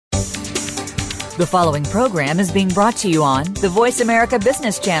The following program is being brought to you on the Voice America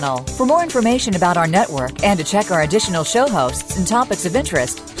Business Channel. For more information about our network and to check our additional show hosts and topics of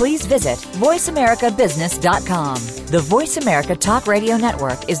interest, please visit voiceamericabusiness.com. The Voice America Talk Radio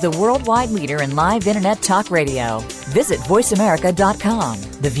Network is the worldwide leader in live Internet talk radio. Visit voiceamerica.com.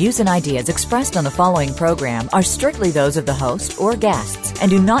 The views and ideas expressed on the following program are strictly those of the host or guests and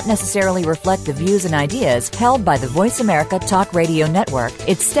do not necessarily reflect the views and ideas held by the Voice America Talk Radio Network,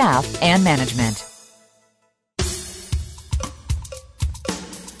 its staff, and management.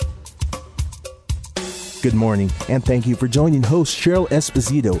 Good morning, and thank you for joining host Cheryl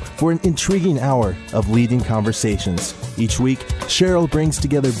Esposito for an intriguing hour of leading conversations. Each week, Cheryl brings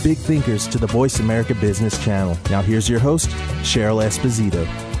together big thinkers to the Voice America Business Channel. Now here's your host, Cheryl Esposito.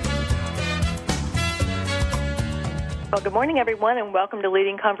 Well, good morning, everyone, and welcome to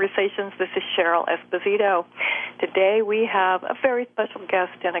Leading Conversations. This is Cheryl Esposito. Today we have a very special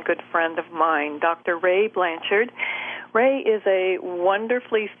guest and a good friend of mine, Dr. Ray Blanchard. Ray is a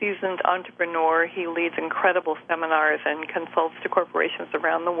wonderfully seasoned entrepreneur. He leads incredible seminars and consults to corporations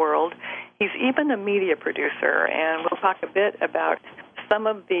around the world. He's even a media producer, and we'll talk a bit about some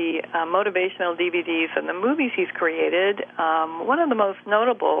of the motivational DVDs and the movies he's created, one of the most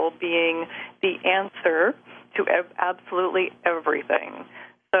notable being The Answer to Absolutely Everything.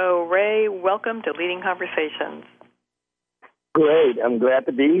 So, Ray, welcome to Leading Conversations. Great. I'm glad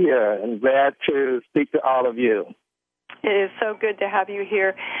to be here and glad to speak to all of you. It is so good to have you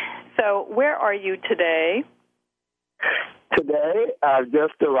here. So, where are you today? Today, I've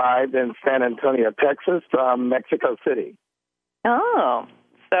just arrived in San Antonio, Texas from Mexico City. Oh,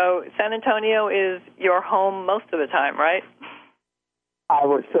 so San Antonio is your home most of the time, right? I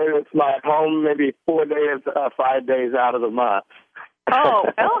would say it's my home maybe 4 days, 5 days out of the month. Oh,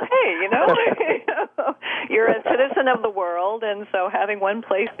 well, hey, you're a citizen of the world, and so having one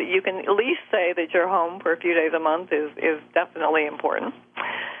place that you can at least say that you're home for a few days a month is definitely important.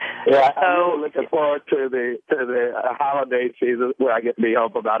 Yeah, I'm really looking forward to the holiday season where I get to be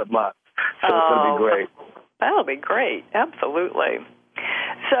home for about a month. So it's going to be great. That'll be great, absolutely.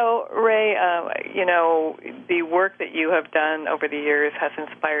 So, Ray, the work that you have done over the years has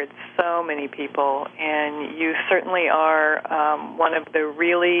inspired so many people, and you certainly are one of the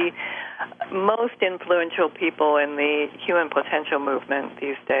really most influential people in the human potential movement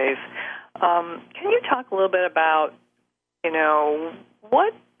these days. Can you talk a little bit about,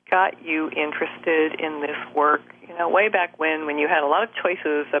 what got you interested in this work? Way back when you had a lot of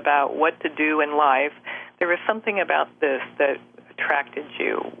choices about what to do in life, there was something about this that attracted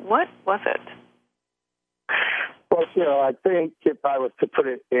you. What was it? Well, I think if I was to put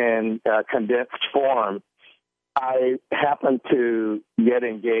it in condensed form, I happened to get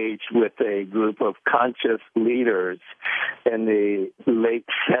engaged with a group of conscious leaders in the late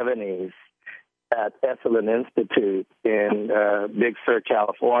 70s at Esalen Institute in Big Sur,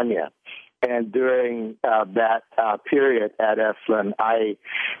 California. And during that period at Esalen, I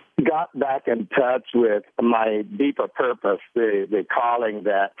got back in touch with my deeper purpose, the calling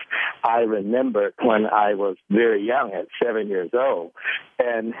that I remembered when I was very young, at 7 years old,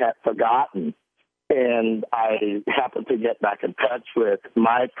 and had forgotten. And I happened to get back in touch with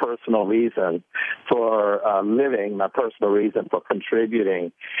my personal reason for living, my personal reason for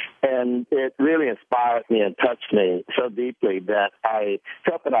contributing. And it really inspired me and touched me so deeply that I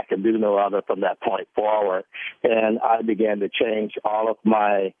felt that I could do no other from that point forward. And I began to change all of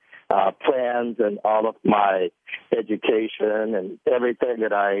my plans and all of my education and everything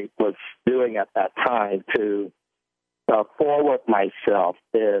that I was doing at that time to forward myself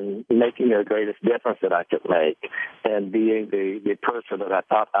in making the greatest difference that I could make and being the person that I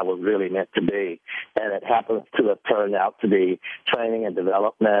thought I was really meant to be. And it happens to have turned out to be training and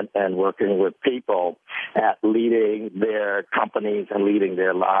development and working with people at leading their companies and leading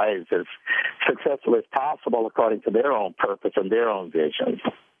their lives as successfully as possible according to their own purpose and their own visions.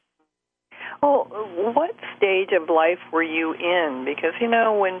 Well, what stage of life were you in? Because,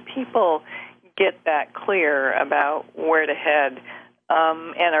 when people get that clear about where to head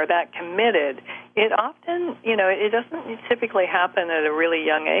and are that committed, it often, it doesn't typically happen at a really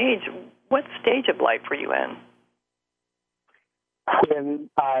young age. What stage of life were you in? When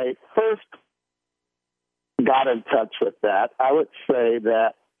I first got in touch with that, I would say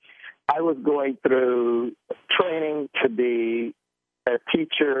that I was going through training to be a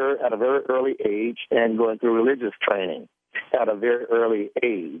teacher at a very early age and going through religious training at a very early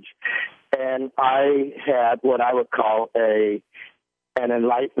age. And I had what I would call an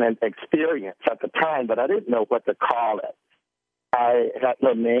enlightenment experience at the time, but I didn't know what to call it. I had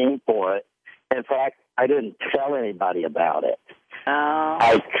no name for it. In fact, I didn't tell anybody about it.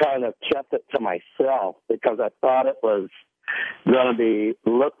 I kind of kept it to myself because I thought it was going to be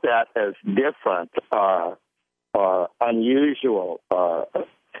looked at as different or unusual or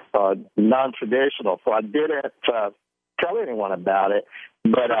non-traditional. So I didn't tell anyone about it,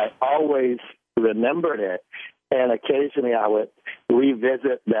 but I always remembered it. And occasionally I would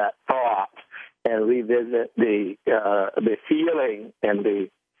revisit that thought and revisit the feeling and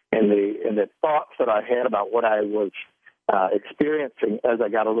the thoughts that I had about what I was experiencing. As I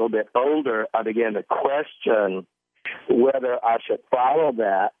got a little bit older, I began to question whether I should follow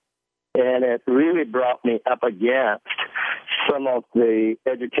that. And it really brought me up against some of the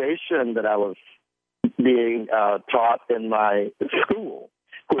education that I was being taught in my school,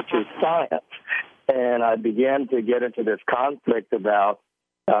 which is science. And I began to get into this conflict about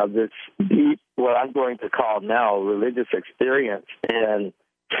this deep, what I'm going to call now, religious experience in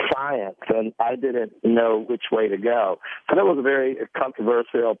science, and I didn't know which way to go. So that was a very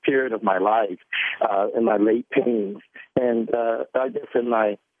controversial period of my life in my late teens. And I guess in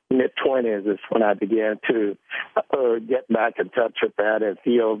my mid-20s is when I began to get back in touch with that and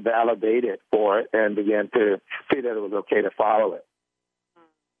feel validated for it and began to see that it was okay to follow it.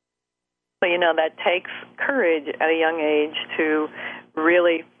 Well, that takes courage at a young age to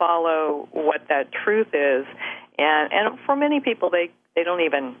really follow what that truth is. And for many people, they're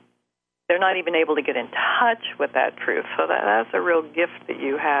not even able to get in touch with that truth. So that's a real gift that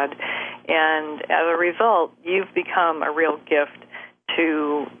you had. And as a result, you've become a real gift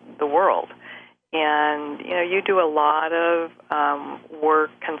to the world. And, you do a lot of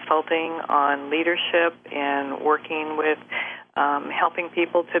work consulting on leadership and working with helping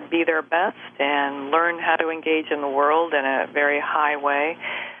people to be their best and learn how to engage in the world in a very high way.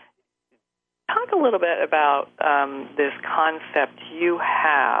 Talk a little bit about this concept you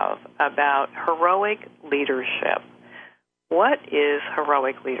have about heroic leadership. What is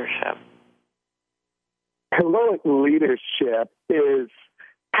heroic leadership? Heroic leadership is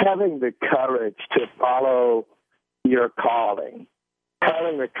having the courage to follow your calling,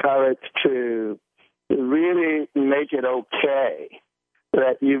 having the courage to really make it okay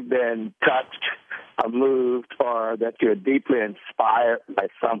that you've been touched or moved or that you're deeply inspired by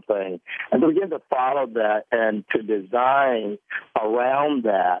something, and to begin to follow that and to design around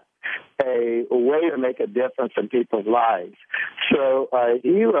that a way to make a difference in people's lives. So a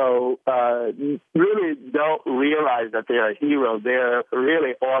hero really don't realize that they're a hero. They're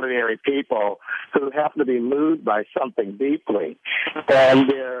really ordinary people who happen to be moved by something deeply, and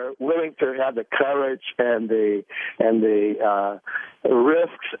they're willing to have the courage and the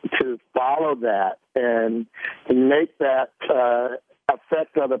risks to follow that and make that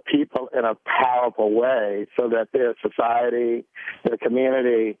affect other people in a powerful way so that their society, their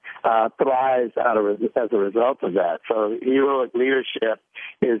community thrives as a result of that. So heroic leadership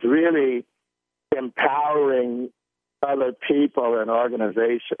is really empowering other people and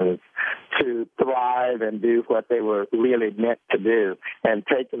organizations to thrive and do what they were really meant to do, and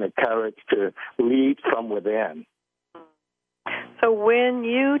taking the courage to lead from within. So when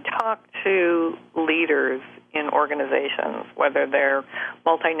you talk to leaders in organizations, whether they're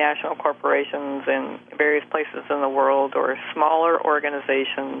multinational corporations in various places in the world or smaller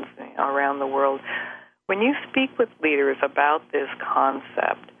organizations around the world, when you speak with leaders about this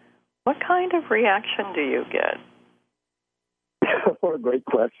concept, what kind of reaction do you get? What a great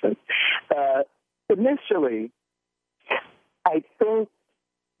question. Initially, I think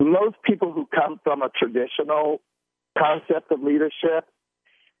most people who come from a traditional concept of leadership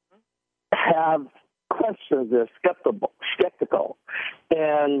have questions. They're skeptical,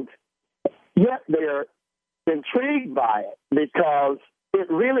 and yet they're intrigued by it because it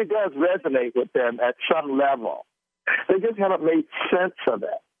really does resonate with them at some level. They just haven't made sense of it.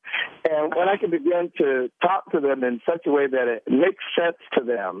 And when I can begin to talk to them in such a way that it makes sense to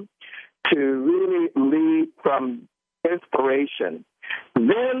them to really lead from inspiration,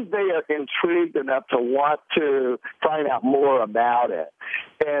 then they are intrigued enough to want to find out more about it.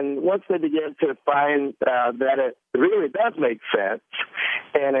 And once they begin to find that it really does make sense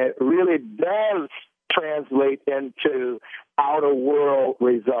and it really does translate into outer world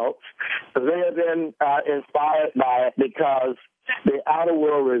results, they are then inspired by it because the outer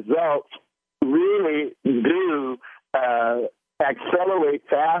world results really do accelerate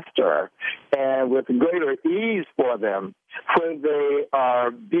faster and with greater ease for them when they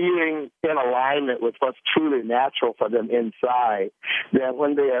are being in alignment with what's truly natural for them inside, than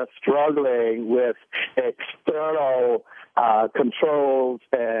when they are struggling with external controls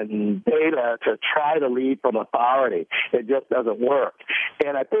and data to try to lead from authority. It just doesn't work.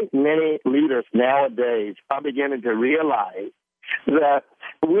 And I think many leaders nowadays are beginning to realize that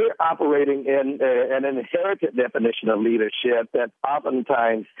we're operating in an inherited definition of leadership that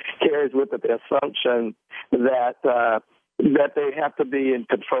oftentimes carries with it the assumption that they have to be in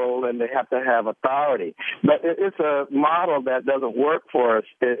control and they have to have authority. But it's a model that doesn't work for us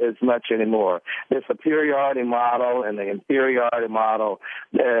as much anymore. The superiority model and the inferiority model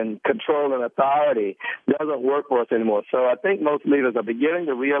and control and authority doesn't work for us anymore. So I think most leaders are beginning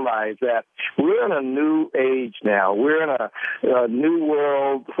to realize that we're in a new age now. We're in a new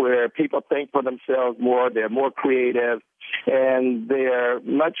world where people think for themselves more, they're more creative, and they're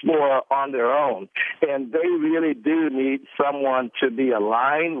much more on their own. And they really do need someone to be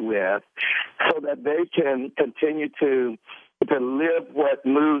aligned with so that they can continue to live what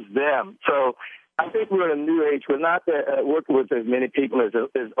moves them. So I think we're in a new age. We're not working with as many people as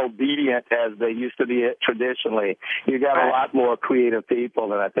obedient as they used to be traditionally. You got a lot more creative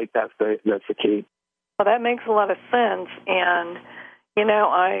people, and I think that's the key. Well, that makes a lot of sense. And, you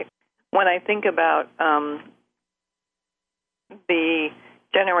know, when I think about the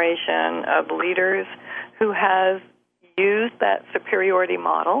generation of leaders who has used that superiority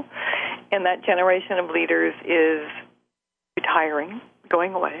model, and that generation of leaders is retiring,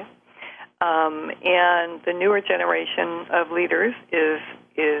 going away, and the newer generation of leaders is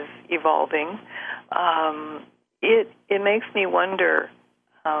evolving. It makes me wonder,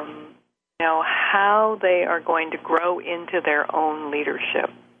 how they are going to grow into their own leadership.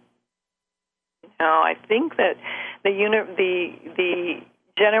 I think that the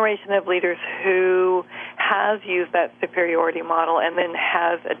generation of leaders who has used that superiority model and then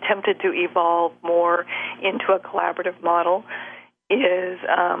has attempted to evolve more into a collaborative model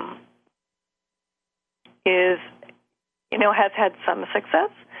has had some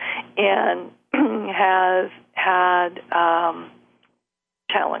success and has had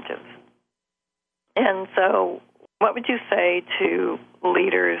challenges. And so, what would you say to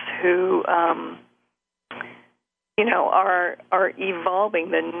leaders who are evolving,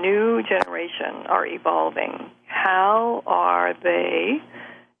 the new generation are evolving? How are they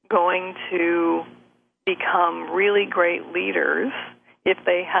going to become really great leaders if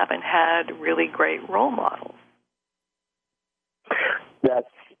they haven't had really great role models? That's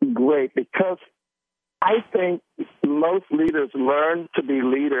great, because I think most leaders learn to be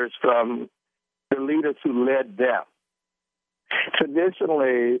leaders from the leaders who led them.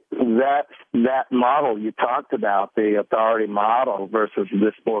 Traditionally, that model you talked about, the authority model versus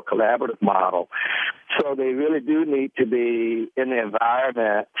this more collaborative model. So they really do need to be in the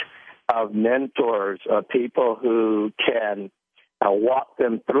environment of mentors, of people who can walk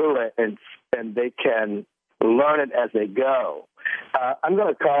them through it and they can learn it as they go. I'm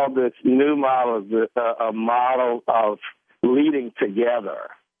going to call this new model a model of leading together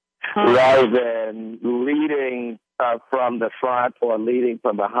rather than leading from the front or leading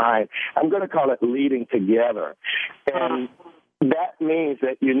from behind. I'm going to call it leading together. And that means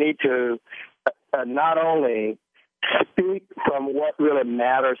that you need to not only speak from what really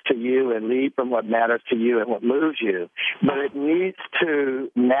matters to you and lead from what matters to you and what moves you, but it needs to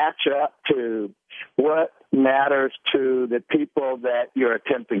match up to what matters to the people that you're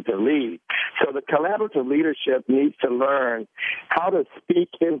attempting to lead. So the collaborative leadership needs to learn how to speak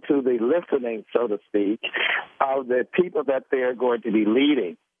into the listening, so to speak, of the people that they're going to be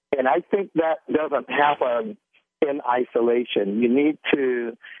leading. And I think that doesn't happen in isolation. You need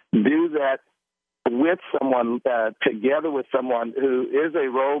to do that with someone, together with someone who is a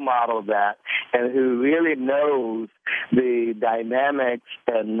role model of that and who really knows the dynamics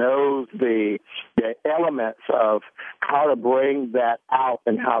and knows the elements of how to bring that out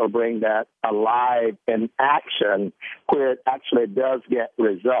and how to bring that alive in action where it actually does get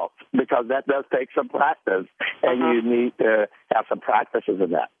results, because that does take some practice, and you need to have some practices of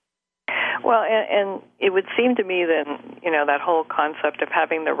that. Well, and it would seem to me that, that whole concept of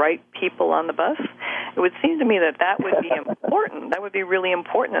having the right people on the bus, it would seem to me that would be important. That would be really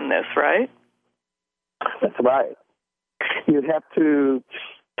important in this, right? That's right. You'd have to,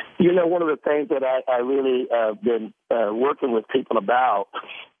 one of the things that I really been working with people about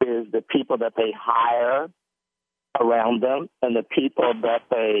is the people that they hire around them and the people that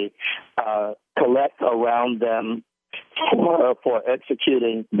they collect around them for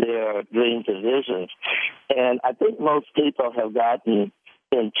executing their dreams and visions. And I think most people have gotten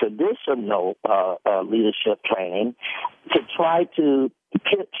in traditional leadership training to try to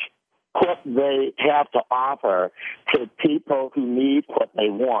pitch what they have to offer to people who need what they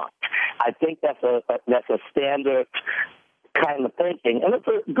want. I think that's a standard kind of thinking, and it's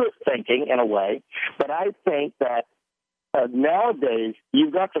a good thinking in a way, but I think that nowadays,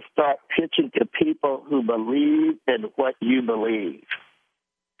 you've got to start pitching to people who believe in what you believe.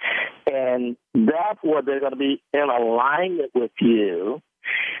 And that's where they're going to be in alignment with you.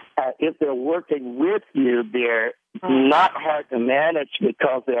 If they're working with you, they're not hard to manage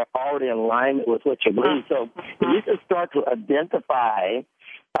because they're already in alignment with what you believe. So you can start to identify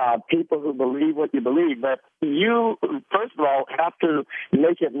people who believe what you believe. But you, first of all, have to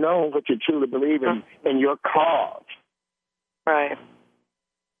make it known what you truly believe in your cause. Right.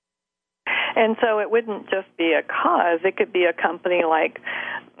 And so it wouldn't just be a cause. It could be a company like,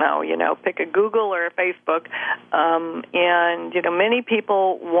 pick a Google or a Facebook. And, many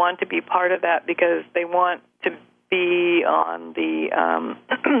people want to be part of that because they want to be on the,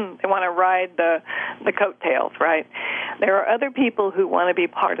 they want to ride the coattails, right? There are other people who want to be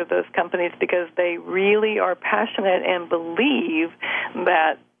part of those companies because they really are passionate and believe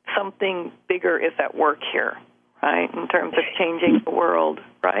that something bigger is at work here, right, in terms of changing the world,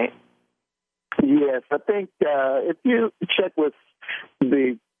 right? Yes, I think if you check with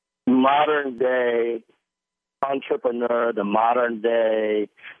the modern-day entrepreneur, the modern-day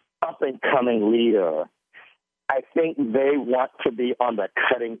up-and-coming leader, I think they want to be on the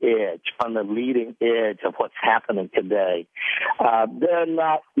cutting edge, on the leading edge of what's happening today. There are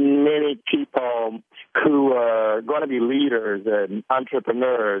not many people who are going to be leaders and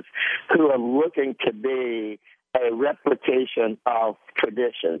entrepreneurs who are looking to be a replication of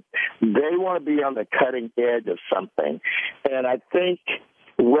tradition. They want to be on the cutting edge of something. And I think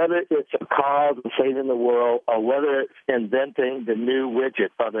whether it's a cause of saving the world or whether it's inventing the new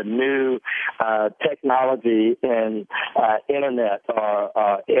widget or the new technology in internet or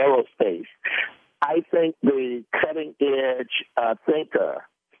aerospace, I think the cutting edge thinker,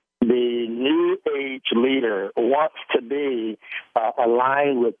 the new age leader, wants to be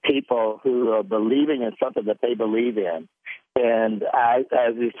aligned with people who are believing in something that they believe in. And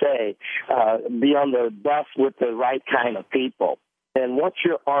as you say, be on the bus with the right kind of people. And once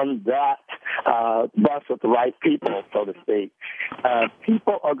you're on that bus with the right people, so to speak,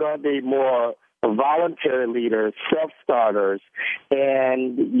 people are going to be more voluntary leaders, self-starters,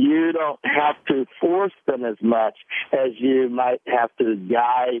 and you don't have to force them as much as you might have to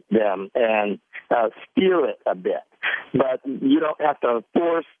guide them and steer it a bit. But you don't have to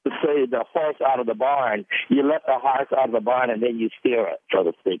force, say, the horse out of the barn. You let the horse out of the barn and then you steer it, so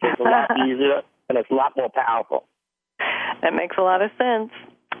to speak. It's a lot easier and it's a lot more powerful. That makes a lot of sense.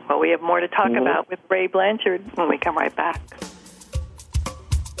 Well, we have more to talk about with Ray Blanchard when we come right back.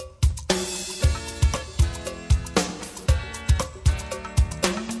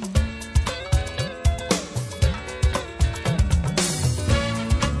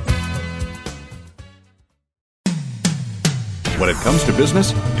 When it comes to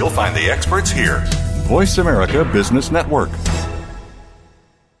business, you'll find the experts here. Voice America Business Network.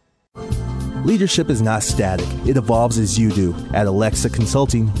 Leadership is not static. It evolves as you do. At Alexa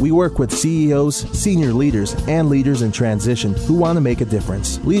Consulting, we work with CEOs, senior leaders, and leaders in transition who want to make a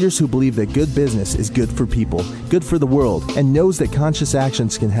difference. Leaders who believe that good business is good for people, good for the world, and knows that conscious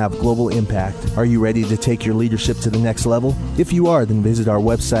actions can have global impact. Are you ready to take your leadership to the next level? If you are, then visit our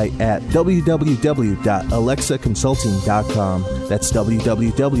website at www.alexaconsulting.com. That's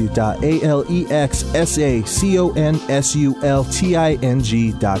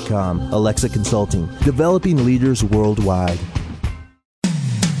www.alexaconsulting.com. Alexa Consulting, developing leaders worldwide.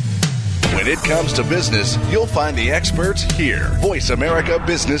 When it comes to business, you'll find the experts here. Voice America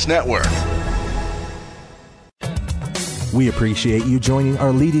Business Network. We appreciate you joining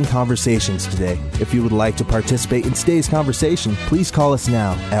our leading conversations today. If you would like to participate in today's conversation, please call us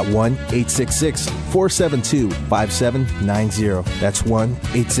now at 1-866-472-5790. That's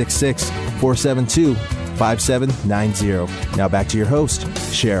 1-866-472-5790. Now back to your host,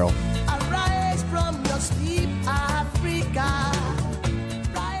 Cheryl.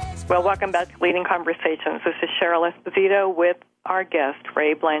 Well, welcome back to Leading Conversations. This is Cheryl Esposito with our guest,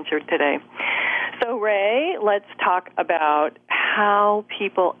 Ray Blanchard, today. So, Ray, let's talk about how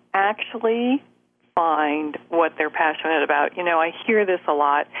people actually find what they're passionate about. I hear this a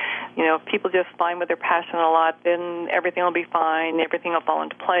lot. If people just find what they're passionate a lot, then everything will be fine, everything will fall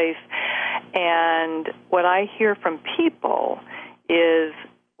into place. And what I hear from people is,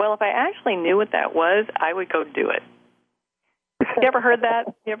 well, if I actually knew what that was, I would go do it. You ever heard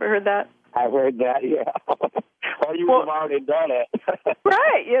that? I've heard that, yeah. Or you've already done it.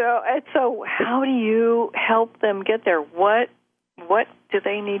 Right, and so how do you help them get there? What do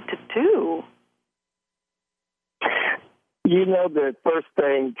they need to do? The first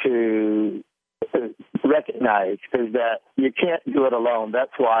thing to recognize is that you can't do it alone.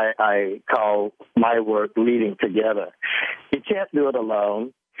 That's why I call my work leading together. You can't do it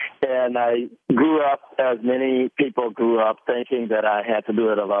alone. And I grew up, as many people grew up, thinking that I had to do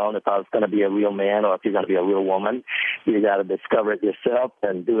it alone if I was going to be a real man or if you're going to be a real woman. You got to discover it yourself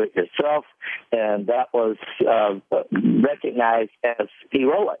and do it yourself. And that was recognized as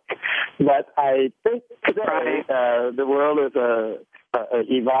heroic. But I think today the world is a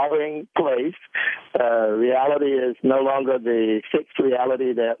evolving place. Reality is no longer the fixed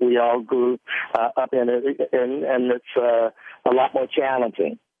reality that we all grew up in, and it's a lot more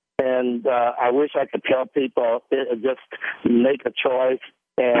challenging. And I wish I could tell people just make a choice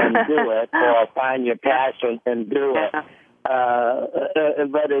and do it, or find your passion and do it.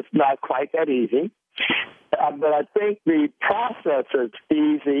 But it's not quite that easy. But I think the process is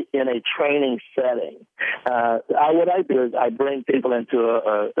easy in a training setting. What I do is I bring people into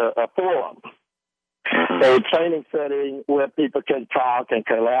a forum, a training setting where people can talk and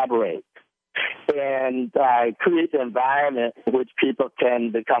collaborate. And I create an environment in which people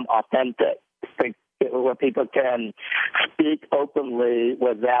can become authentic, where people can speak openly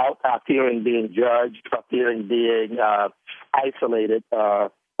without fearing being judged or fearing being isolated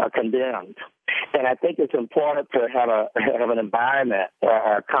or condemned. And I think it's important to have an environment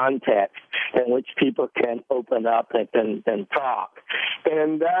or a context in which people can open up and talk. And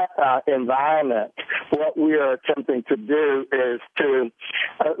in that environment, what we are attempting to do is to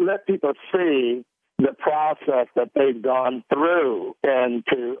let people see the process that they've gone through and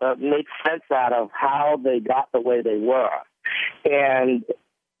to make sense out of how they got the way they were. And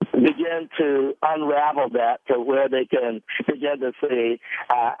begin to unravel that to where they can begin to see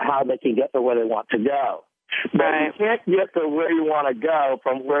how they can get to where they want to go. But you can't get to where you want to go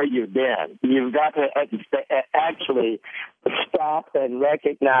from where you've been. You've got to actually stop and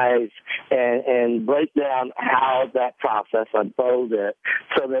recognize and break down how that process unfolded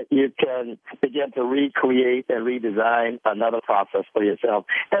so that you can begin to recreate and redesign another process for yourself.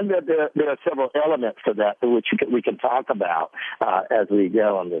 And there are several elements to that which we can talk about as we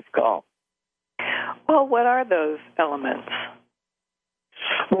go on this call. Well, what are those elements?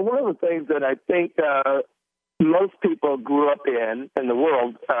 Well, one of the things that I think most people grew up in the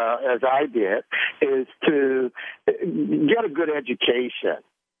world, as I did, is to get a good education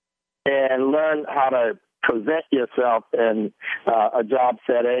and learn how to present yourself in a job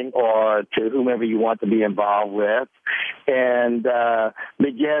setting or to whomever you want to be involved with, and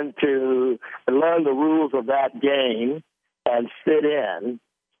begin to learn the rules of that game and fit in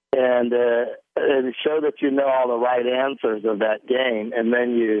and show that you know all the right answers of that game, and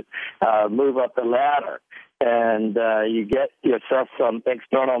then you move up the ladder. And you get yourself some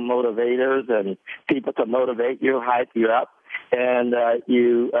external motivators and people to motivate you, hype you up, and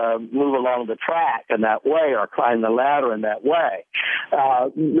you move along the track in that way or climb the ladder in that way.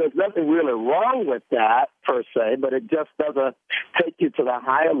 There's nothing really wrong with that, per se, but it just doesn't take you to the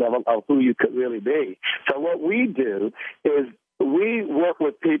higher level of who you could really be. So what we do is we work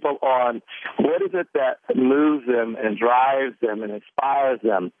with people on what is it that moves them and drives them and inspires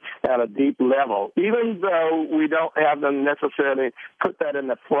them at a deep level, even though we don't have them necessarily put that in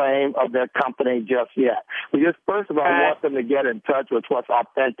the flame of their company just yet. We just, first of all, want them to get in touch with what's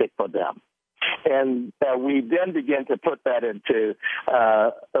authentic for them. And we then begin to put that into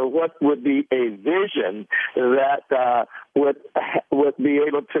what would be a vision that would be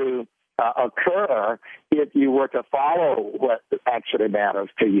able to occur if you were to follow what actually matters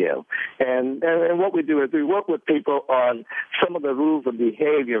to you. And what we do is we work with people on some of the rules of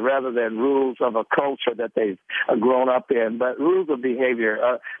behavior rather than rules of a culture that they've grown up in, but rules of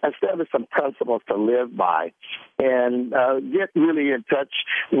behavior, establish some principles to live by, and get really in touch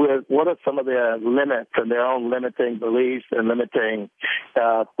with what are some of their limits and their own limiting beliefs and limiting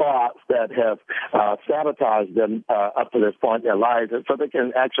thoughts that have sabotaged them up to this point in their lives, and so they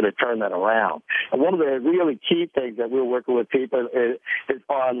can actually turn that around. And one of the really key things that we're working with people is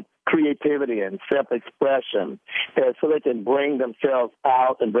on creativity and self-expression, so they can bring themselves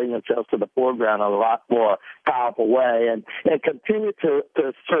out and bring themselves to the foreground in a lot more powerful way, and continue to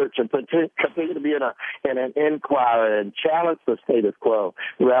search and continue to be in an inquiry and challenge the status quo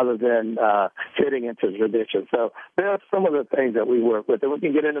rather than fitting into tradition. So there are some of the things that we work with, and we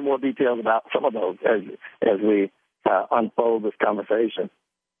can get into more details about some of those as we unfold this conversation.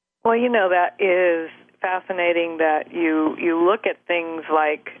 Well, that is fascinating that you look at things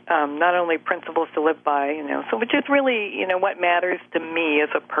like not only principles to live by, so which is really, what matters to me as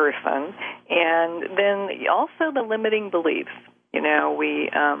a person, and then also the limiting beliefs.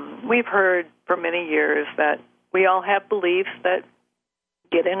 We've heard for many years that we all have beliefs that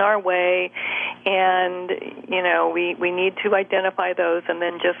get in our way, And, we need to identify those and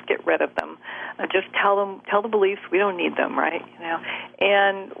then just get rid of them. Just tell the beliefs we don't need them, right?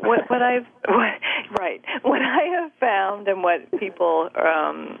 And what I have found and what people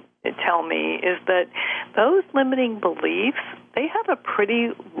tell me is that those limiting beliefs, they have a pretty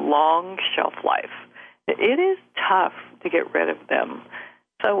long shelf life. It is tough to get rid of them.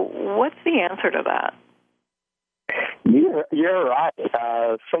 So what's the answer to that? You're right.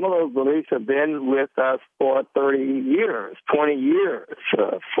 Some of those beliefs have been with us for 30 years, 20 years,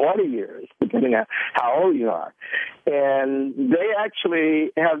 40 years, depending on how old you are. And they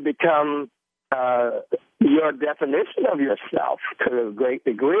actually have become your definition of yourself to a great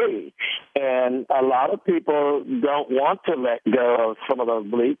degree. And a lot of people don't want to let go of some of those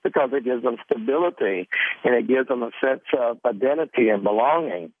beliefs because it gives them stability and it gives them a sense of identity and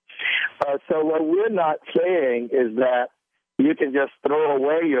belonging. So what we're not saying is that you can just throw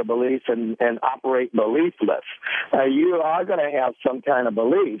away your beliefs and operate beliefless. You are going to have some kind of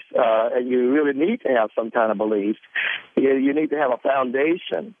beliefs, and you really need to have some kind of beliefs. You need to have a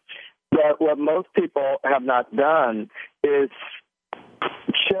foundation. But what most people have not done is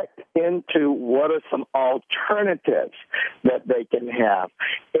check into what are some alternatives that they can have.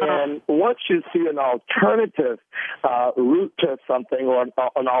 And once you see an alternative route to something or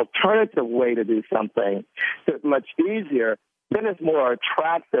an alternative way to do something, it's much easier, then it's more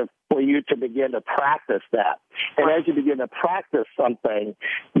attractive for you to begin to practice that. And as you begin to practice something,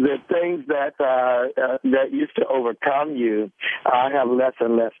 the things that used to overcome you have less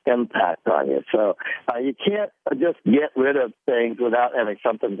and less impact on you. So you can't just get rid of things without having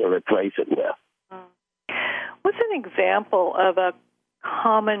something to replace it with. What's an example of a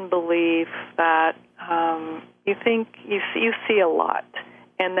common belief that you think you see a lot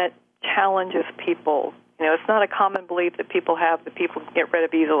and that challenges people? It's not a common belief that people have that people can get rid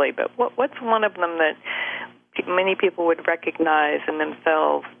of easily, but what's one of them that many people would recognize in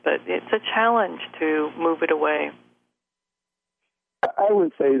themselves, but it's a challenge to move it away? I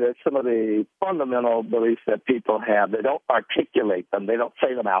would say that some of the fundamental beliefs that people have, they don't articulate them, they don't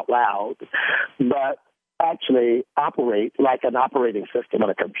say them out loud, but actually operate like an operating system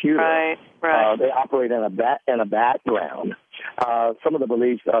on a computer. Right. They operate in a background. Some of the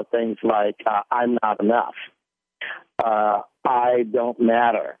beliefs are things like, I'm not enough. I don't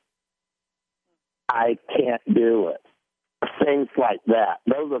matter. I can't do it. Things like that.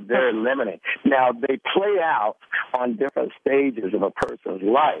 Those are very limiting. Now, they play out on different stages of a person's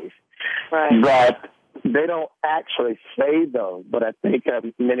life, but they don't actually say those. But I think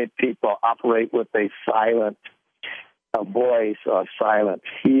many people operate with a silent voice or silent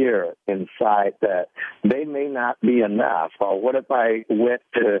fear inside that they may not be enough. Or what if I went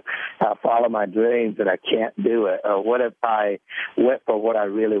to follow my dreams and I can't do it? Or what if I went for what I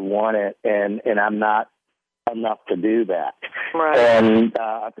really wanted and I'm not enough to do that? Right. And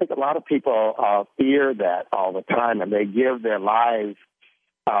I think a lot of people fear that all the time, and they give their lives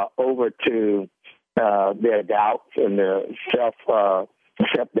over to their doubts and their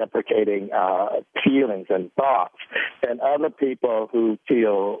self-deprecating feelings and thoughts. And other people who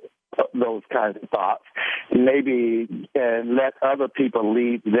feel those kinds of thoughts maybe let other people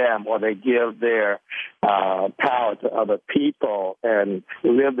lead them, or they give their power to other people and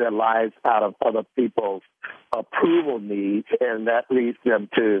live their lives out of other people's approval needs, and that leads them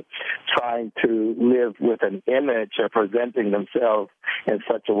to trying to live with an image or presenting themselves in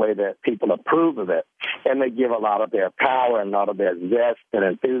such a way that people approve of it. And they give a lot of their power and a lot of their zest and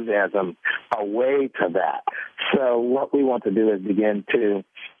enthusiasm away to that. So what we want to do is begin to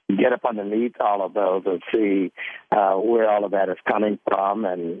get up underneath all of those and see where all of that is coming from,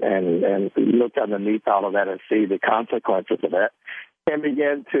 and look underneath all of that and see the consequences of it, and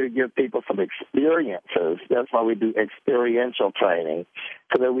begin to give people some experiences. That's why we do experiential training,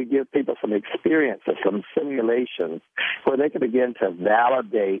 so that we give people some experiences, some simulations, where they can begin to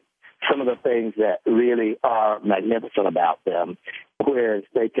validate some of the things that really are magnificent about them, whereas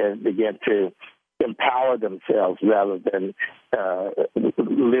they can begin to empower themselves rather than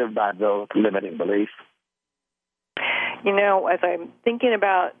live by those limiting beliefs. As I'm thinking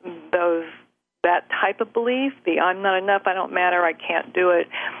about that type of belief, the I'm not enough, I don't matter, I can't do it,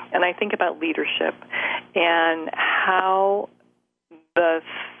 and I think about leadership and how the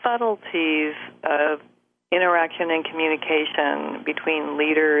subtleties of interaction and communication between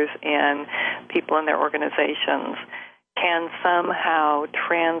leaders and people in their organizations can somehow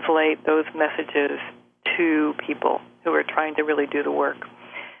translate those messages to people who are trying to really do the work.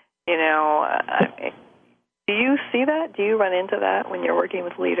 Do you see that? Do you run into that when you're working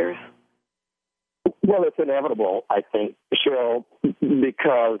with leaders? Well, it's inevitable, I think, Cheryl,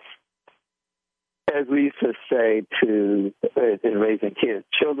 because as we used to say in raising kids,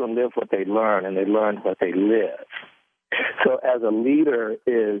 children live what they learn, and they learn what they live. So as a leader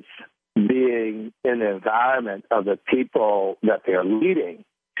is being in the environment of the people that they're leading,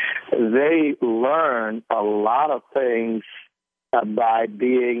 they learn a lot of things by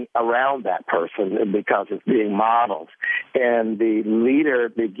being around that person because it's being modeled. And the leader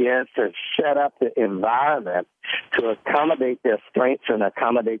begins to set up the environment to accommodate their strengths and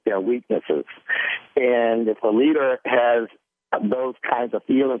accommodate their weaknesses. And if a leader has those kinds of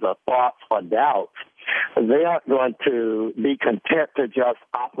feelings or thoughts or doubts, they aren't going to be content to just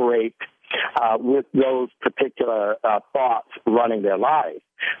operate with those particular thoughts running their life.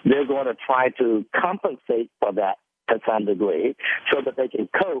 They're going to try to compensate for that to some degree so that they can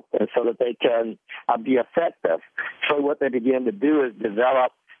cope and so that they can be effective. So what they begin to do is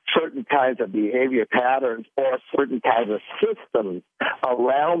develop certain kinds of behavior patterns or certain kinds of systems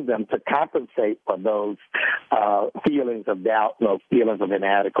around them to compensate for those feelings of doubt, those feelings of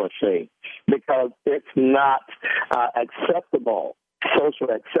inadequacy, because it's not acceptable,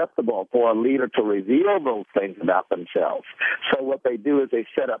 socially acceptable for a leader to reveal those things about themselves. So what they do is they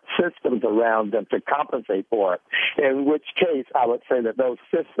set up systems around them to compensate for it, in which case I would say that those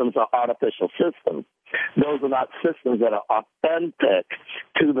systems are artificial systems. Those are not systems that are authentic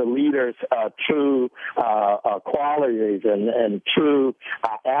to the leader's true qualities and true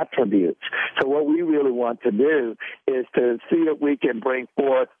attributes. So what we really want to do is to see if we can bring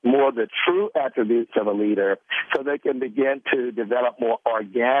forth more of the true attributes of a leader so they can begin to develop more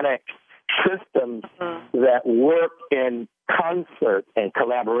organic systems that work in concert and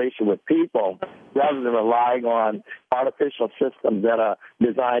collaboration with people rather than relying on artificial systems that are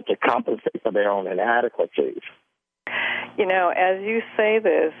designed to compensate for their own inadequacies. You know, as you say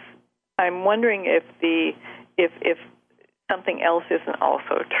this, I'm wondering if something else isn't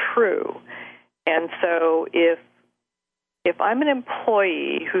also true. And so if I'm an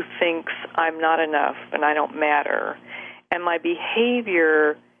employee who thinks I'm not enough and I don't matter, and my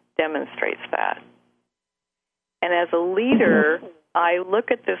behavior demonstrates that, and as a leader, I look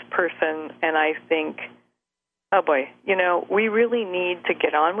at this person and I think, oh boy, you know, we really need to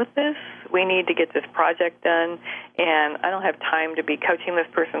get on with this. We need to get this project done, and I don't have time to be coaching this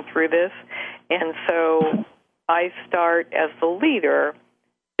person through this. And so I start as the leader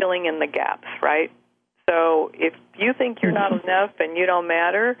filling in the gaps, right? So if you think you're not enough and you don't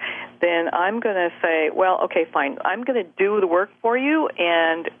matter, then I'm going to say, well, okay, fine. I'm going to do the work for you,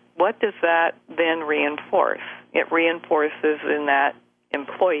 and what does that then reinforce? It reinforces in that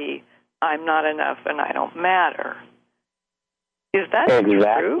employee, I'm not enough and I don't matter. Is that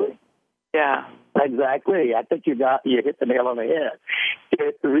true? Yeah. Exactly. I think you hit the nail on the head.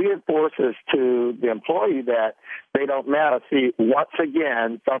 It reinforces to the employee that they don't matter. See, once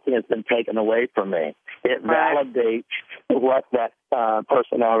again, something has been taken away from me. It validates what that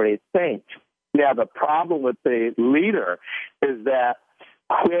person already thinks. Now, the problem with the leader is that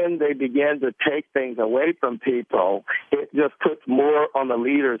when they begin to take things away from people, it just puts more on the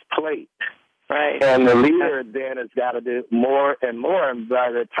leader's plate. Right. And the leader then has got to do more and more. And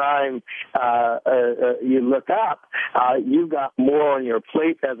by the time you look up, you've got more on your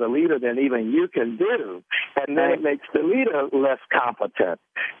plate as a leader than even you can do. And then it makes the leader less competent.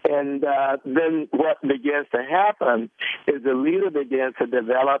 And then what begins to happen is the leader begins to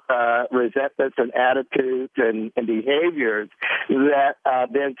develop resentments and attitudes and behaviors that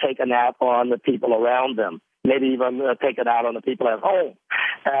then take an out on the people around them. Maybe even take it out on the people at home.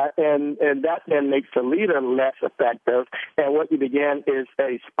 And that then makes the leader less effective. And what you begin is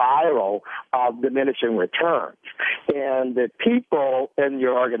a spiral of diminishing returns. And the people in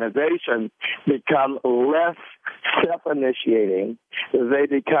your organization become less self-initiating. They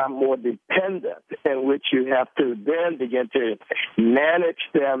become more dependent, in which you have to then begin to manage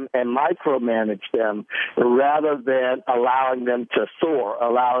them and micromanage them rather than allowing them to soar,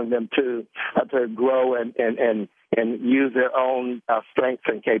 allowing them to grow and use their own strengths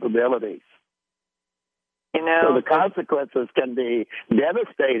and capabilities. You know, so the consequences can be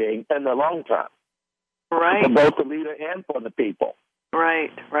devastating in the long term. Right. For both the leader and for the people.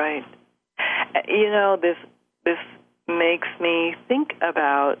 Right, right. You know, this makes me think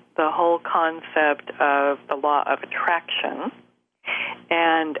about the whole concept of the law of attraction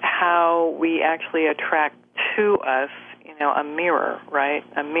and how we actually attract to us, you know, a mirror, right?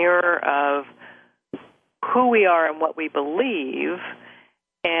 A mirror of who we are and what we believe,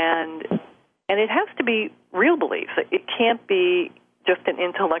 and it has to be real beliefs. It can't be just an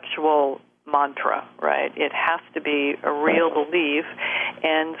intellectual mantra, right? It has to be a real belief.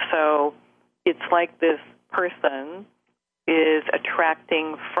 And so it's like this person is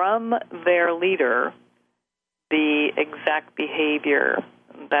attracting from their leader the exact behavior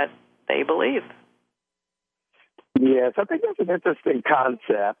that they believe. Yes, I think that's an interesting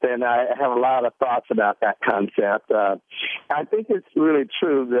concept, and I have a lot of thoughts about that concept. I think it's really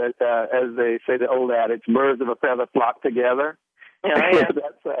true that, as they say, the old adage, birds of a feather flock together. Yeah.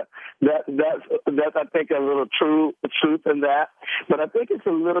 that's I think a little truth in that. But I think it's a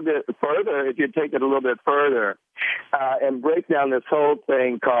little bit further, if you take it a little bit further and break down this whole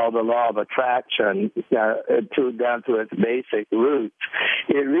thing called the law of attraction down to its basic roots.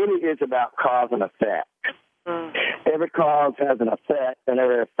 It really is about cause and effect. Every cause has an effect, and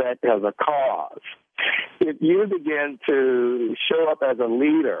every effect has a cause. If you begin to show up as a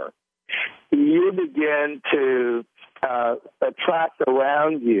leader, you begin to attract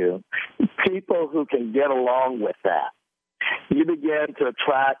around you people who can get along with that. You begin to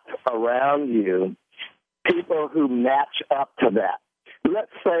attract around you people who match up to that.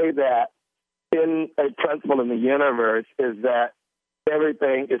 Let's say that in a principle in the universe is that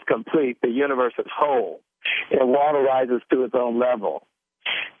everything is complete, the universe is whole, and water rises to its own level.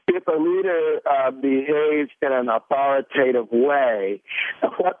 If a leader behaves in an authoritative way,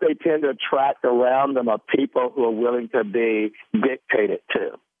 what they tend to attract around them are people who are willing to be dictated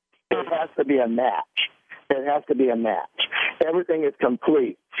to. It has to be a match. It has to be a match. Everything is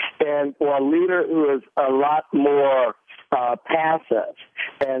complete. And for a leader who is a lot more passive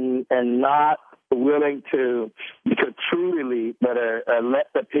and not willing to truly lead, but let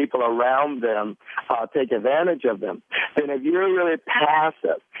the people around them take advantage of them, then if you're really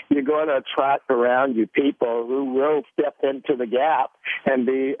passive, you're going to attract around you people who will step into the gap and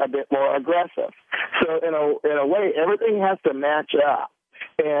be a bit more aggressive. So in a way, everything has to match up.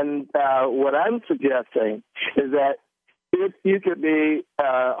 And what I'm suggesting is that if you could be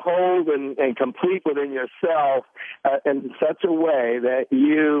whole and complete within yourself in such a way that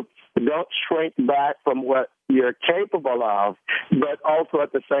you don't shrink back from what you're capable of, but also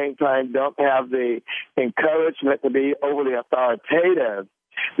at the same time don't have the encouragement to be overly authoritative,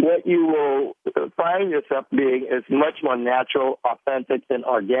 what you will find yourself being is much more natural, authentic, and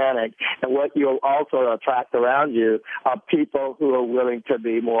organic. And what you'll also attract around you are people who are willing to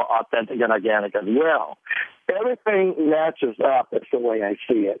be more authentic and organic as well. Everything matches up. That's the way I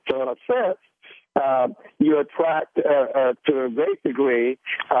see it. So in a sense, you attract to a great degree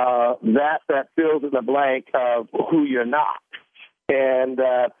that fills in the blank of who you're not. And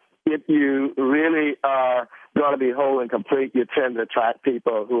if you really are going to be whole and complete, you tend to attract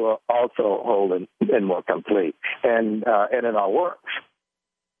people who are also whole and more complete. And it all works.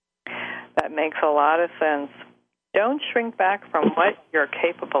 That makes a lot of sense. Don't shrink back from what you're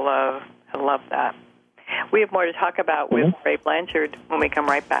capable of. I love that. We have more to talk about with Ray Blanchard when we come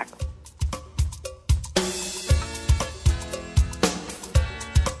right back.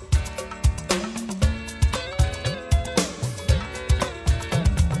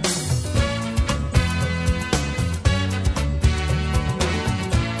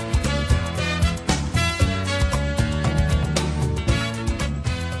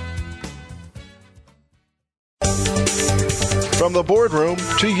 From the boardroom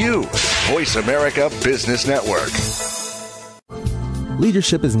to you, Voice America Business Network.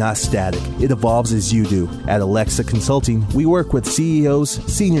 Leadership is not static. It evolves as you do. At Alexa Consulting, we work with CEOs,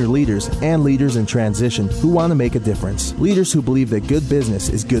 senior leaders, and leaders in transition who want to make a difference. Leaders who believe that good business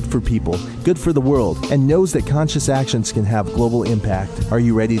is good for people, good for the world, and knows that conscious actions can have global impact. Are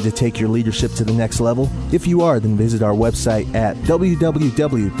you ready to take your leadership to the next level? If you are, then visit our website at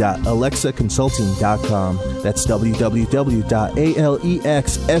www.alexaconsulting.com. That's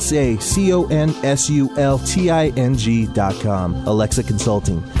www.alexaconsulting.com. Alexa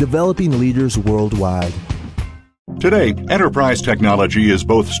Consulting, developing leaders worldwide. Today, enterprise technology is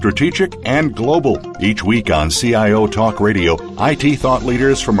both strategic and global. Each week on CIO Talk Radio, IT thought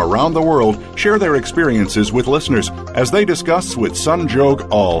leaders from around the world share their experiences with listeners as they discuss with Sanjog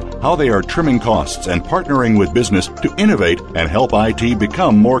Aul how they are trimming costs and partnering with business to innovate and help IT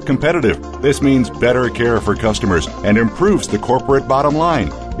become more competitive. This means better care for customers and improves the corporate bottom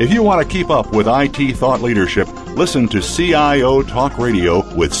line. If you want to keep up with IT thought leadership, listen to CIO Talk Radio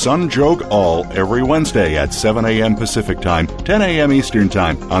with Sanjog Aul every Wednesday at 7 a.m. Pacific Time, 10 a.m. Eastern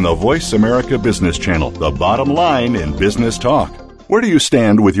Time on the Voice America Business Channel, the bottom line in business talk. Where do you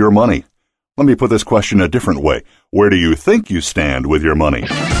stand with your money? Let me put this question a different way. Where do you think you stand with your money?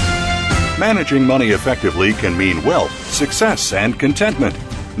 Managing money effectively can mean wealth, success, and contentment.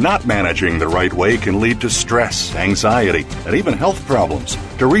 Not managing the right way can lead to stress, anxiety, and even health problems.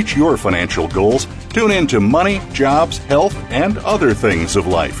 To reach your financial goals, tune in to Money, Jobs, Health, and Other Things of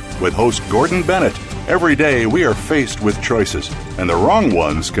Life with host Gordon Bennett Every day we are faced with choices, and the wrong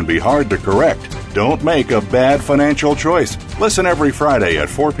ones can be hard to correct. Don't make a bad financial choice. Listen every Friday at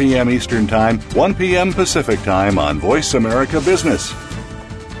 4 p.m. Eastern Time, 1 p.m. Pacific Time on Voice America Business.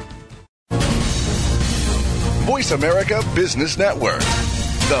 Voice America Business Network,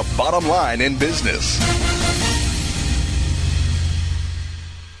 the bottom line in business.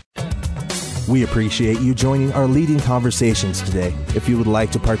 We appreciate you joining our leading conversations today. If you would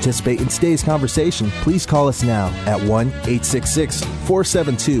like to participate in today's conversation, please call us now at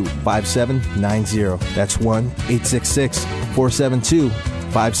 1-866-472-5790. That's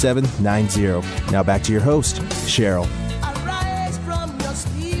 1-866-472-5790. Now back to your host, Cheryl.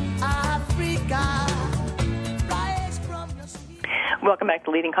 Welcome back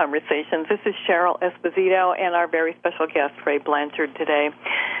to Leading Conversations. This is Cheryl Esposito and our very special guest, Ray Blanchard, today.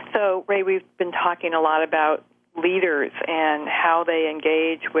 So, Ray, we've been talking a lot about leaders and how they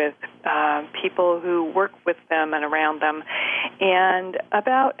engage with people who work with them and around them, and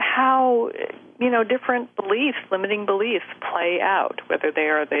about how, different beliefs, limiting beliefs, play out, whether they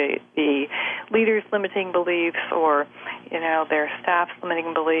are the leaders' limiting beliefs or, their staff's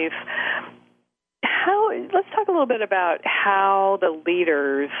limiting beliefs. Let's talk a little bit about how the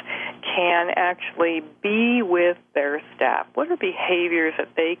leaders can actually be with their staff. What are behaviors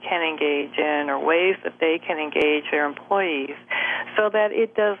that they can engage in or ways that they can engage their employees so that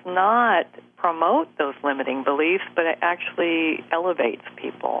it does not promote those limiting beliefs, but it actually elevates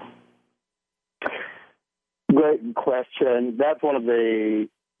people? Great question. That's one of the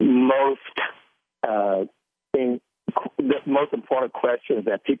most important questions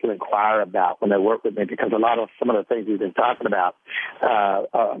that people inquire about when they work with me, because some of the things we've been talking about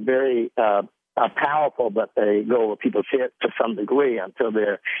are very powerful, but they go over people's heads to some degree until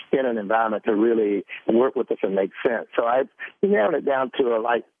they're in an environment to really work with us and make sense. So I've narrowed it down to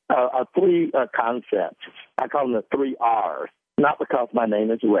three concepts. I call them the 3 R's. Not because my name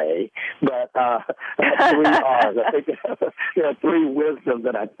is Ray, but 3 R's. I think there are 3 wisdoms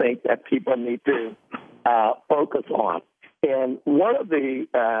that I think that people need to focus on. And one of the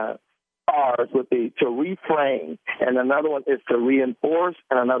R's would be to reframe, and another one is to reinforce,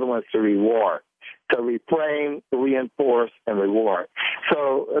 and another one is to reward. To reframe, reinforce, and reward.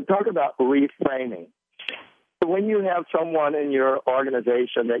 So talk about reframing. When you have someone in your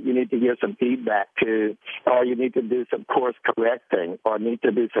organization that you need to give some feedback to, or you need to do some course correcting, or need to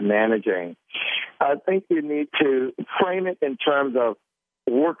do some managing, I think you need to frame it in terms of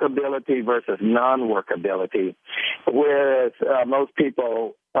workability versus non-workability, whereas most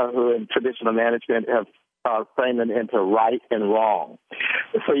people who in traditional management have framed it into right and wrong.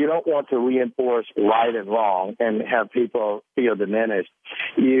 So you don't want to reinforce right and wrong and have people feel diminished.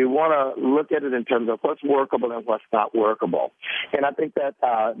 You want to look at it in terms of what's workable and what's not workable. And I think that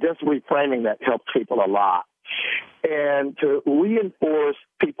just reframing that helps people a lot. And to reinforce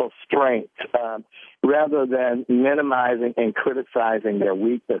people's strengths rather than minimizing and criticizing their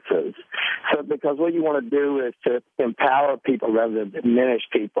weaknesses. So because what you want to do is to empower people rather than diminish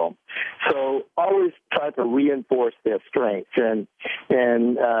people. So always try to reinforce their strengths and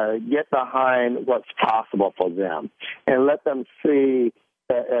get behind what's possible for them and let them see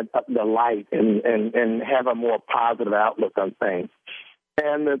the light and have a more positive outlook on things.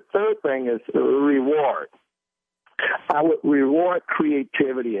 And the third thing is reward. I would reward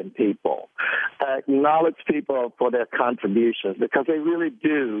creativity in people, acknowledge people for their contributions, because they really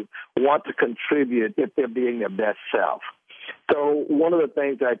do want to contribute if they're being their best self. So one of the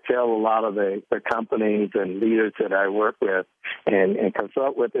things I tell a lot of the companies and leaders that I work with and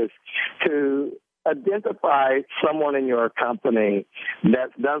consult with is to identify someone in your company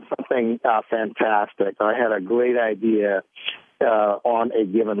that's done something fantastic or had a great idea on a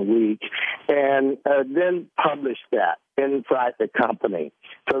given week, and then publish that inside the company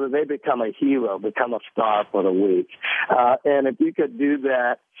so that they become a hero, become a star for the week. And if you could do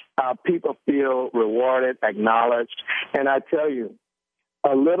that, people feel rewarded, acknowledged. And I tell you,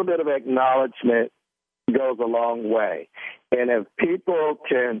 a little bit of acknowledgement goes a long way. And if people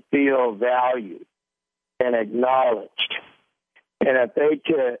can feel valued and acknowledged, and if they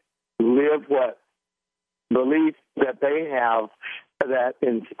can live what belief that they have that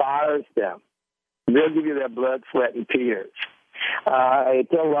inspires them, they'll give you their blood, sweat, and tears. I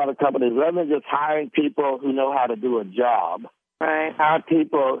tell a lot of companies, rather than just hiring people who know how to do a job, right, hire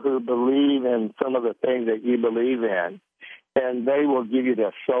people who believe in some of the things that you believe in, and they will give you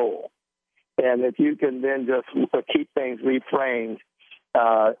their soul. And if you can then just keep things reframed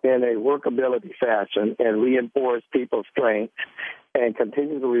in a workability fashion and reinforce people's strengths and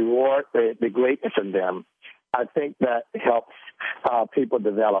continue to reward the greatness in them, I think that helps people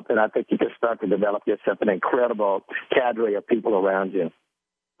develop, and I think you can start to develop yourself an incredible cadre of people around you.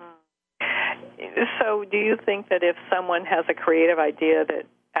 So do you think that if someone has a creative idea that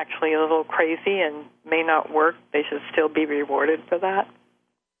actually is a little crazy and may not work, they should still be rewarded for that?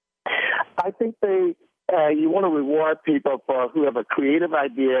 I think you want to reward people who have a creative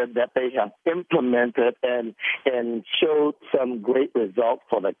idea that they have implemented and showed some great results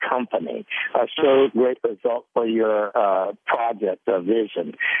for the company, showed great results for your project or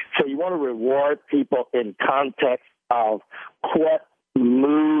vision. So you want to reward people in context of what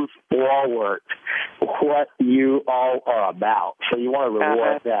moves forward what you all are about. So you want to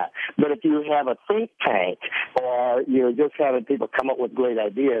reward that. But if you have a think tank or you're just having people come up with great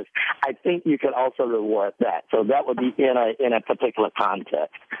ideas, I think you can also reward that. So that would be in a particular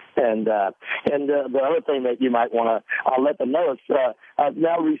context. And the other thing that you might want to let them know is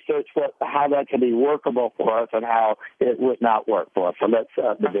now research how that can be workable for us and how it would not work for us. So let's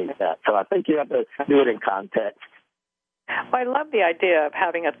debate that. So I think you have to do it in context. Well, I love the idea of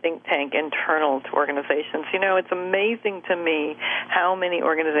having a think tank internal to organizations. You know, it's amazing to me how many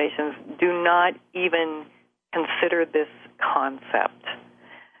organizations do not even consider this concept.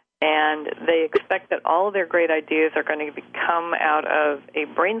 And they expect that all of their great ideas are going to come out of a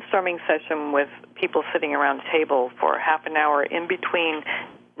brainstorming session with people sitting around a table for half an hour in between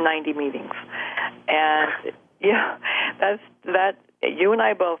 90 meetings. And, yeah, that. You and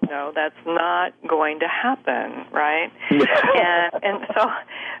I both know that's not going to happen, right? and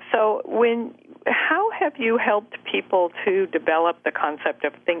so how have you helped people to develop the concept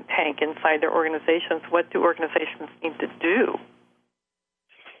of think tank inside their organizations? What do organizations need to do?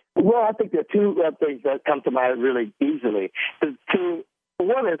 Well, I think there are two things that come to mind really easily.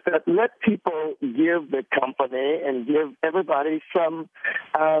 One is that let people give the company and give everybody some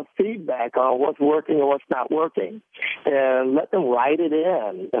feedback on what's working and what's not working, and let them write it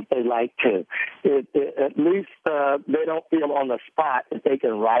in if they like to. At least they don't feel on the spot if they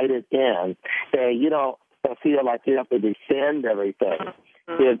can write it in. You don't feel like you have to defend everything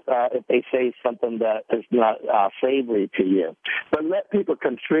if they say something that is not savory to you. But let people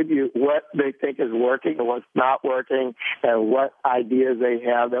contribute what they think is working and what's not working and what ideas they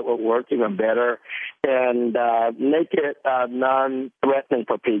have that will work even better, and make it non-threatening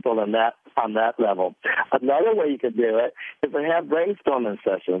for people on that level. Another way you could do it is to have brainstorming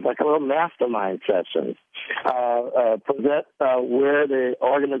sessions, like a little mastermind sessions. Present where the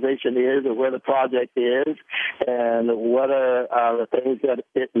organization is or where the project is and what are the things that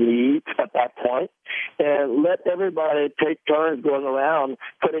it needs at that point, and let everybody take turns going around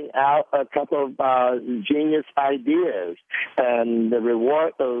putting out a couple of genius ideas and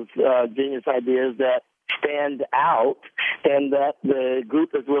reward those genius ideas that stand out and that the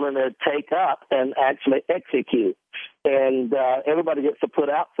group is willing to take up and actually execute. And everybody gets to put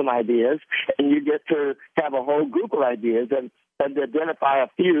out some ideas, and you get to have a whole group of ideas and identify a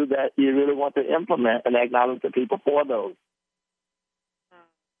few that you really want to implement and acknowledge the people for those.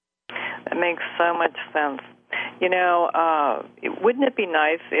 That makes so much sense. You know, wouldn't it be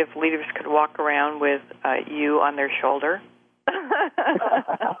nice if leaders could walk around with you on their shoulder?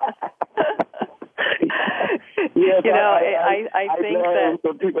 Yes, you know, I think that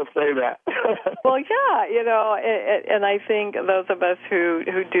when people say that. Well, yeah, you know, and I think those of us who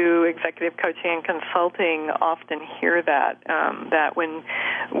do executive coaching and consulting often hear that that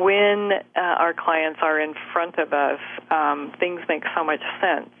when our clients are in front of us, things make so much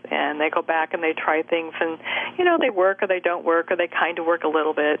sense, and they go back and they try things, and you know, they work or they don't work or they kind of work a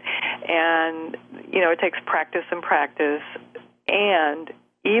little bit, and you know, it takes practice and practice, and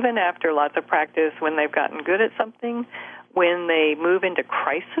even after lots of practice, when they've gotten good at something, when they move into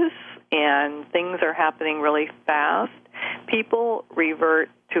crisis and things are happening really fast, people revert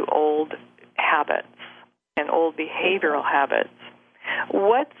to old habits and old behavioral habits.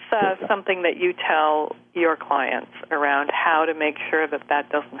 What's something that you tell your clients around how to make sure that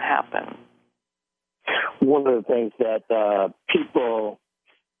that doesn't happen? One of the things that people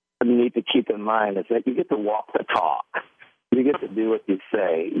need to keep in mind is that you get to walk the talk. You get to do what you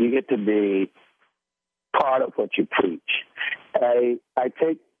say. You get to be part of what you preach. I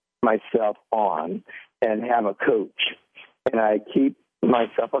take myself on and have a coach, and I keep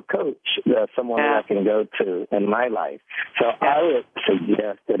myself a coach, someone that I can go to in my life. So I would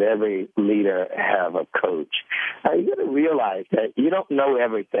suggest that every leader have a coach. You got to realize that you don't know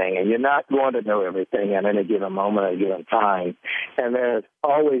everything, and you're not going to know everything at any given moment or given time. And there's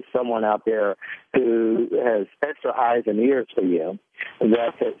always someone out there who has extra eyes and ears for you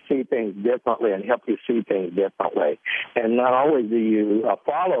that can see things differently and help you see things differently. And not always do you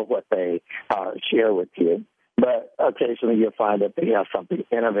follow what they share with you, but occasionally you'll find that they have something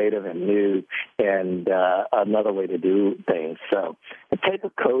innovative and new and another way to do things. So take a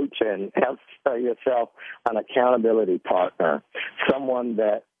coach and have yourself an accountability partner, someone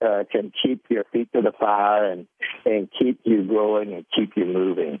that can keep your feet to the fire and keep you growing and keep you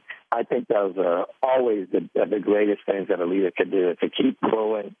moving. I think those are always the greatest things that a leader can do, is to keep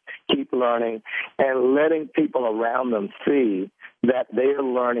growing, keep learning, and letting people around them see that they're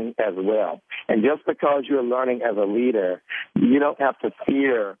learning as well. And just because you're learning as a leader, you don't have to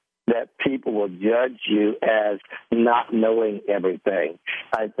fear that people will judge you as not knowing everything.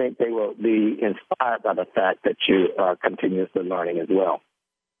 I think they will be inspired by the fact that you are continuously learning as well.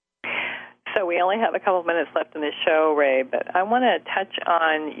 So we only have a couple of minutes left in this show, Ray, but I want to touch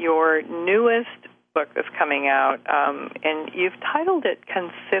on your newest book that's coming out, and you've titled it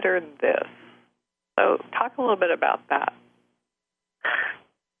Consider This. So talk a little bit about that.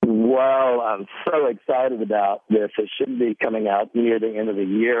 Well, I'm so excited about this. It should be coming out near the end of the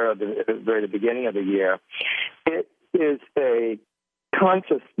year, or the very beginning of the year. It is a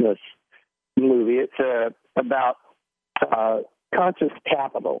consciousness movie. It's about conscious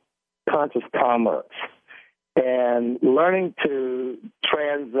capital, conscious commerce, and learning to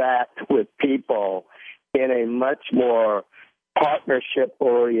transact with people in a much more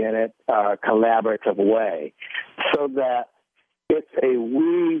partnership-oriented, collaborative way, so that it's a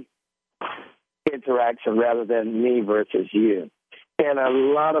we interaction rather than me versus you. And a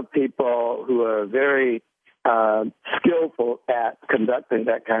lot of people who are very skillful at conducting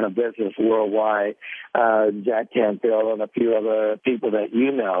that kind of business worldwide, Jack Canfield and a few other people that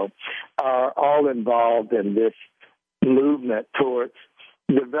you know, are all involved in this movement towards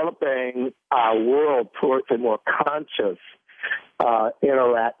developing our world towards a more conscious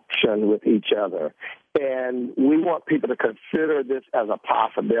interaction with each other. And we want people to consider this as a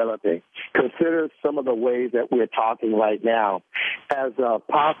possibility. Consider some of the ways that we're talking right now as a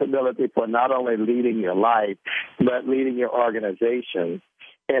possibility for not only leading your life, but leading your organization.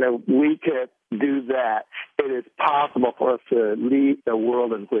 And if we could do that, it is possible for us to lead the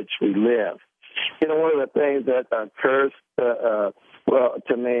world in which we live. You know, one of the things that occurs to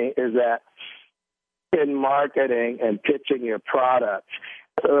me is that in marketing and pitching your product,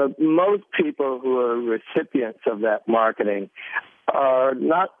 most people who are recipients of that marketing are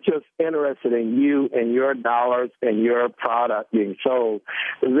not just interested in you and your dollars and your product being sold.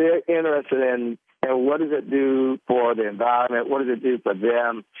 They're interested in what does it do for the environment? What does it do for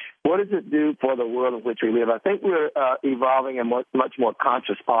them? What does it do for the world in which we live? I think we're evolving a much more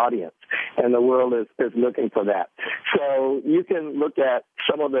conscious audience, and the world is looking for that. So you can look at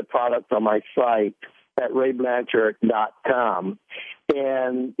some of the products on my site at rayblanchard.com,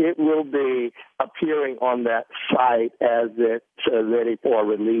 and it will be appearing on that site as it's ready for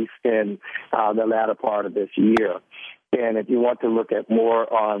release in the latter part of this year. And if you want to look at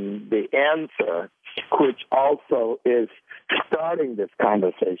more on the answer, which also is starting this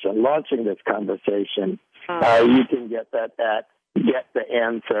conversation, launching this conversation, you can get that at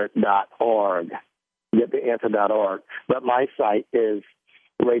gettheanswer.org. Gettheanswer.org. But my site is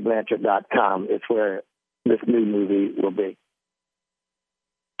rayblanchard.com. It's where this new movie will be.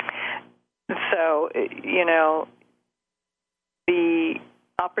 So, you know, the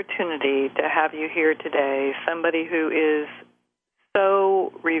opportunity to have you here today, somebody who is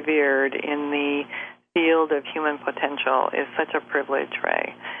so revered in the field of human potential, is such a privilege,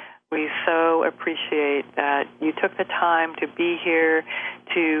 Ray. We so appreciate that you took the time to be here,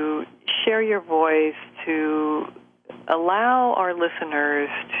 to share your voice, to allow our listeners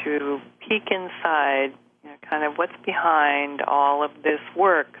to peek inside, you know, kind of what's behind all of this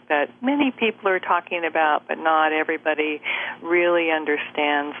work that many people are talking about, but not everybody really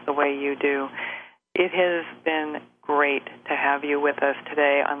understands the way you do. It has been great to have you with us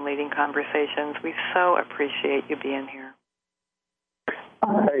today on Leading Conversations. We so appreciate you being here.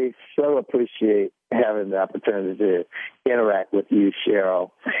 I so appreciate having the opportunity to interact with you,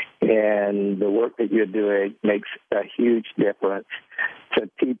 Cheryl. And the work that you're doing makes a huge difference to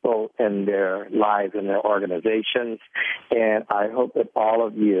people in their lives and their organizations. And I hope that all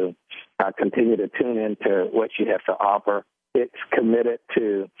of you continue to tune into what you have to offer. It's committed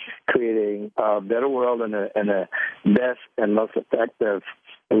to creating a better world and the best and most effective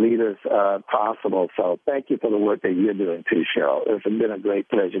leaders possible. So thank you for the work that you're doing too, Cheryl. It's been a great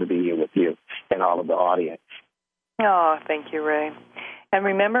pleasure to be here with you and all of the audience. Oh, thank you, Ray. And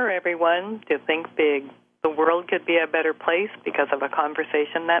remember, everyone, to think big. The world could be a better place because of a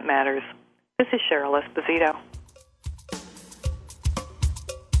conversation that matters. This is Cheryl Esposito.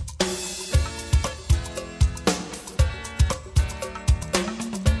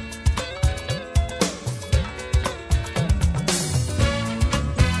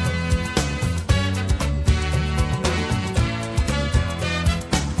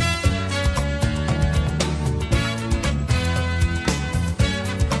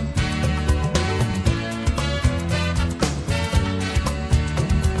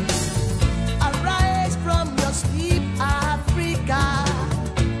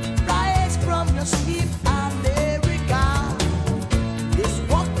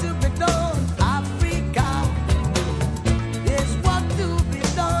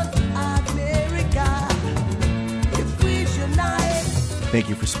 Thank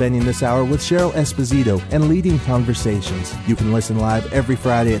you for spending this hour with Cheryl Esposito and leading conversations. You can listen live every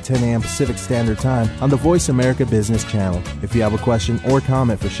Friday at 10 a.m. Pacific Standard Time on the Voice America Business Channel. If you have a question or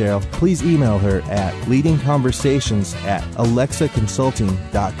comment for Cheryl, please email her at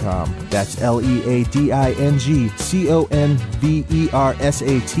leadingconversations@alexaconsulting.com. That's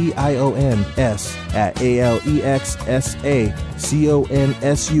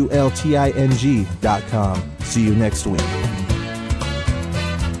See you next week.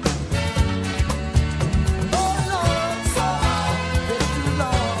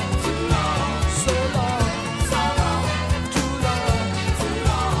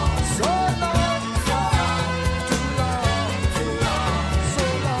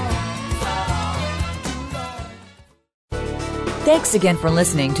 Thanks again for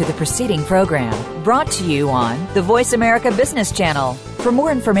listening to the preceding program, brought to you on the Voice America Business Channel. For more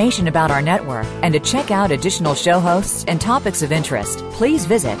information about our network and to check out additional show hosts and topics of interest, please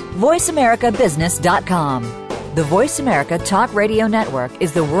visit voiceamericabusiness.com. The Voice America Talk Radio Network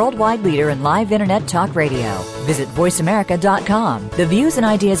is the worldwide leader in live Internet talk radio. Visit voiceamerica.com. The views and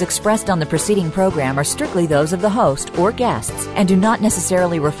ideas expressed on the preceding program are strictly those of the host or guests and do not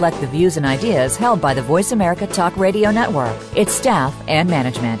necessarily reflect the views and ideas held by the Voice America Talk Radio Network, its staff, and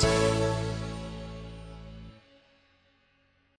management.